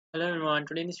Hello everyone,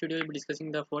 today in this video we'll be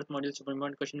discussing the fourth module super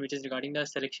important question, which is regarding the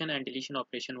selection and deletion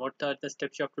operation. What are the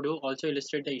steps you have to do? Also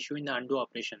illustrate the issue in the undo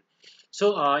operation.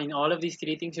 So in all of these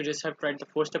three things you just have to write the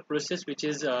four step process, which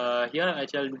is here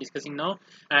which I'll be discussing now.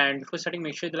 And before starting,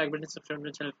 make sure the like button, subscribe to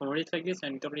the channel for more videos like this,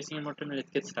 and without wasting any more time, let's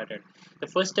get started. The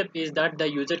first step is that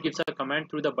the user gives a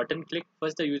command through the button click.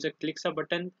 First the user clicks a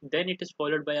button, then it is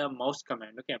followed by a mouse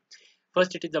command. Okay,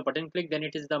 first it is the button click, then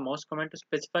it is the mouse command to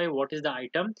specify what is the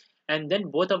item, and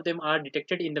then both of them are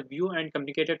detected in the view and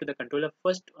communicated to the controller.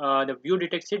 First the view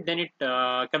detects it, then it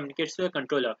communicates to the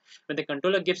controller. When the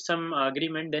controller gives some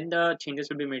agreement, then the changes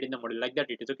will be made in the model. Like that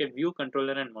it is. Okay, view,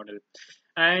 controller and model.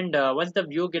 And once the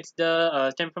view gets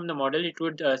the stem from the model, it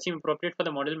would seem appropriate for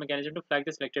the model mechanism to flag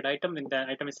the selected item. When the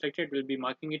item is selected, it will be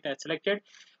marking it as selected.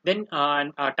 Then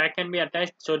a tag can be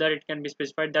attached so that it can be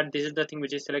specified that this is the thing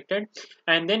which is selected,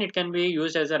 and then it can be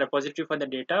used as a repository for the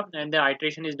data, and the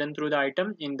iteration is done through the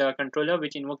item in the controller,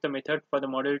 which invoke the method for the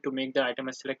model to make the item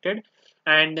as selected.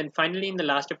 And then finally, in the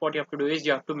last step, what you have to do is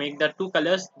you have to make the two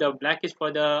colors. The black is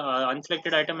for the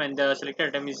unselected item and the selected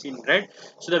item is in red.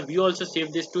 So the view also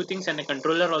save these two things and the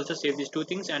controller also save these two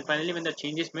things, and finally when the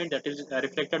change is made, that is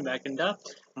reflected back in the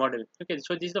model. Okay,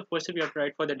 so this is the first step you have to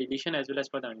write for the deletion as well as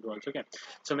for the undo also. Okay,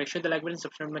 so make sure the like button,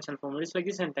 subscribe to my channel for more videos like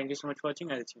this, and thank you so much for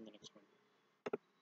watching. I'll see you in the next one.